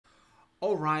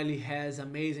O'Reilly has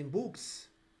amazing books.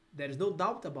 There is no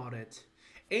doubt about it.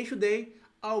 And today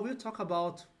I will talk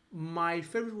about my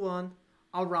favorite one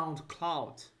around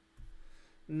cloud.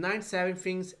 97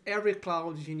 things every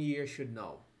cloud engineer should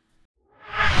know.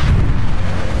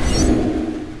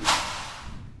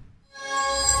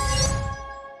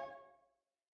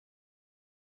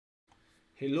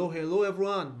 Hello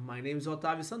everyone. My name is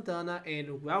Otavio Santana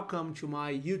and welcome to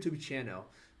my YouTube channel.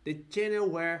 The channel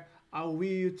where I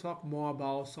will talk more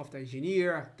about software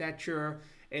engineer, architecture,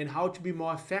 and how to be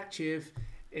more effective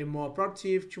and more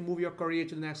productive to move your career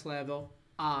to the next level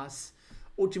as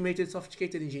automated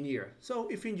sophisticated engineer. So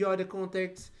if you enjoy the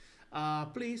content,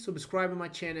 please subscribe to my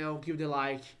channel, give the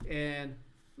like, and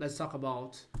let's talk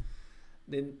about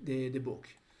the book.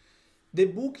 The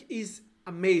book is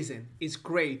amazing, it's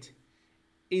great,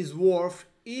 is worth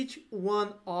each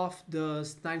one of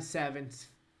the 97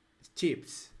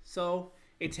 tips. So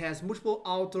it has multiple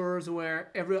authors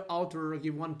where every author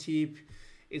give one tip.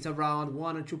 It's around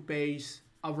 1 or 2 pages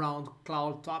around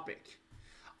cloud topic.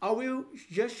 I will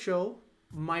just show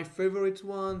my favorite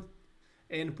one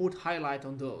and put highlight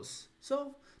on those.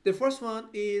 So the first one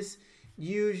is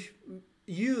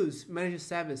use managed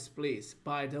service please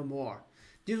by the more.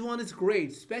 This one is great,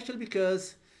 especially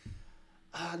because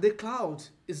the cloud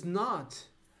is not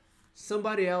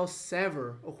somebody else's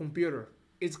server or computer.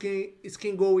 It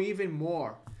can go even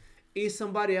more. It's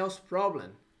somebody else's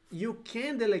problem. You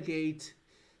can delegate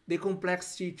the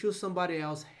complexity to somebody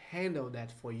else handle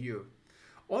that for you.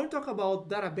 When you talk about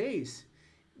database,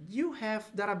 you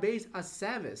have database as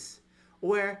service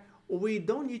where we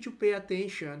don't need to pay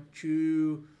attention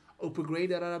to upgrade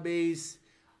the database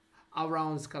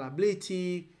around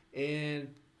scalability and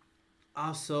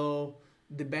also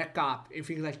the backup and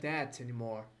things like that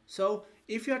anymore. So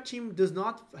if your team does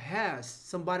not has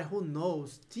somebody who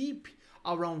knows deep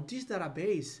around this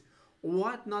database,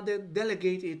 why not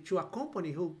delegate it to a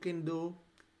company who can do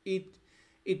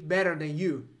it better than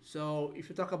you? So if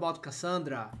you talk about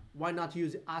Cassandra, why not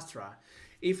use Astra?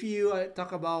 If you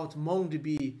talk about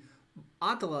MongoDB,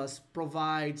 Atlas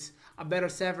provides a better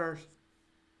service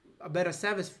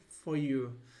for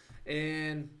you,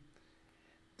 and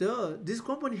this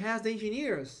company has the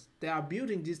engineers that are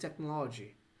building this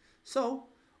technology. So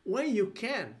when you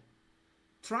can,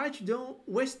 try to don't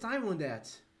waste time on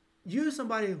that. Use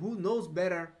somebody who knows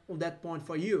better on that point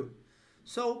for you.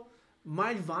 So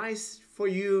my advice for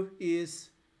you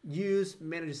is use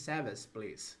managed service,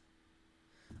 please.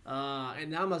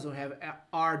 And Amazon have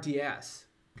RDS.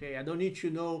 Okay, I don't need to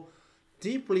know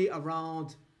deeply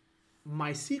around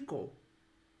MySQL.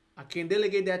 I can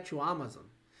delegate that to Amazon.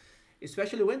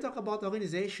 Especially when talk about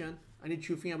organization, I need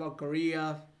to think about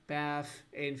career, path,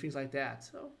 and things like that.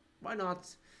 So why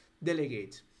not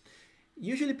delegate?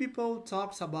 Usually people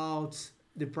talks about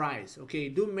the price. Okay,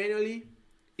 do manually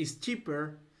is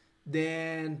cheaper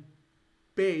than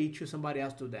pay to somebody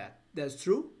else to do that. That's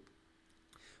true.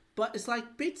 But it's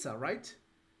like pizza, right?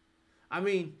 I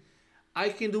mean, I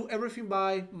can do everything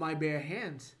by my bare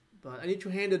hands, but I need to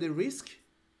handle the risk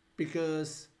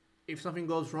because if something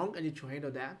goes wrong, I need to handle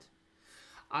that.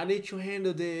 I need to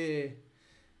handle the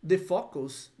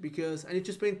focus because I need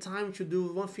to spend time to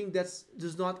do one thing that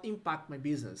does not impact my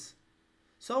business.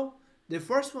 So the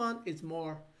first one is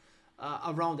more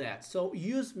around that. So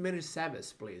use managed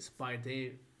service, please, by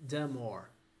the more.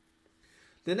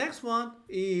 The next one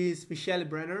is Michelle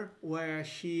Brenner, where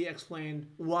she explained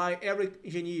why every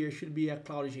engineer should be a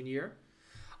cloud engineer.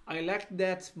 I like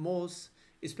that most,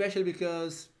 especially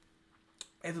because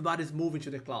everybody's moving to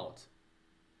the cloud.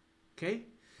 Okay.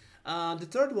 The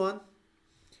third one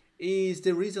is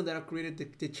the reason that I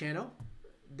created the channel.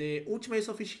 The ultimate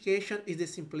sophistication is the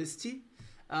simplicity.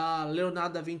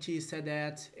 Leonardo da Vinci said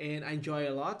that, and I enjoy a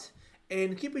lot.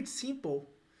 And keep it simple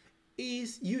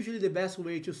is usually the best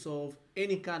way to solve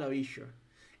any kind of issue,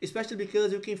 especially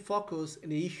because you can focus on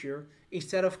the issue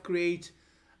instead of create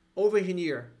over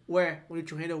engineer where we need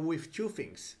to handle with two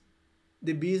things: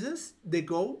 the business, the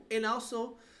goal, and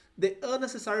also the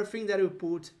unnecessary thing that you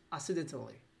put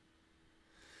accidentally.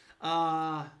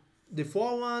 The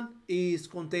fourth one is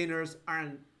containers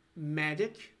are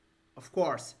magic. Of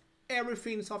course,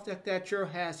 everything in software architecture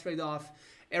has trade-off.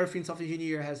 Everything software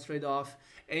engineer has trade-off,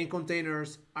 and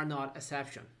containers are not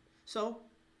exception. So,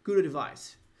 good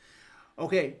advice.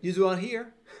 Okay, this one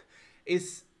here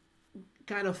is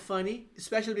kind of funny,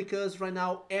 especially because right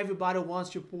now everybody wants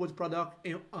to put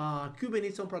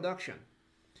Kubernetes on production.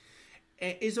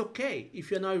 And it's okay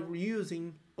if you're not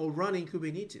using or running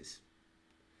Kubernetes.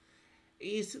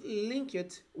 It's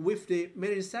linked with the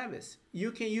managed service.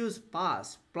 You can use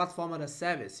PaaS, Platform as a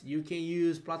Service. You can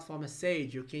use Platform as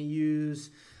SAGE. You can use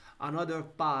another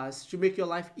path to make your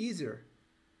life easier.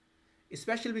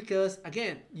 Especially because,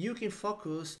 again, you can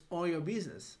focus on your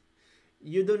business.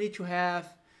 You don't need to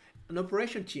have an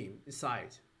operation team inside.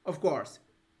 Of course,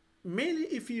 mainly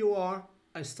if you are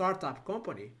a startup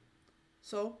company.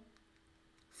 So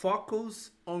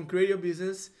focus on create your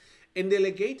business and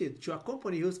delegate it to a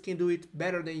company who can do it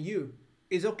better than you.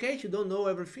 It's okay to don't know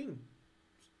everything.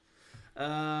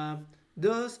 Uh,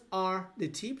 those are the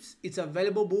tips. It's a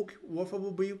valuable book,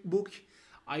 worthwhile book.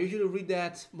 I usually read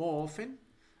that more often.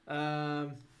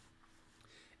 Um,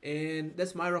 and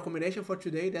that's my recommendation for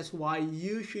today. That's why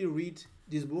you should read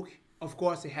this book. Of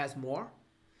course, it has more.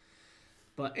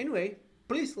 But anyway,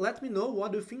 please let me know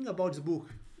what you think about this book.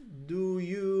 Do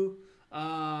you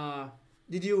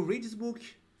did you read this book?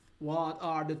 What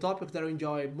are the topics that you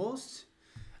enjoyed most?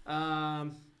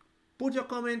 Um, Put your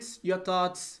comments, your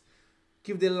thoughts.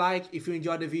 Give the like if you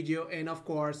enjoyed the video, and of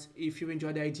course, if you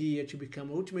enjoyed the idea to become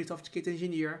an ultimate sophisticated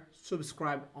engineer,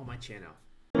 subscribe on my channel.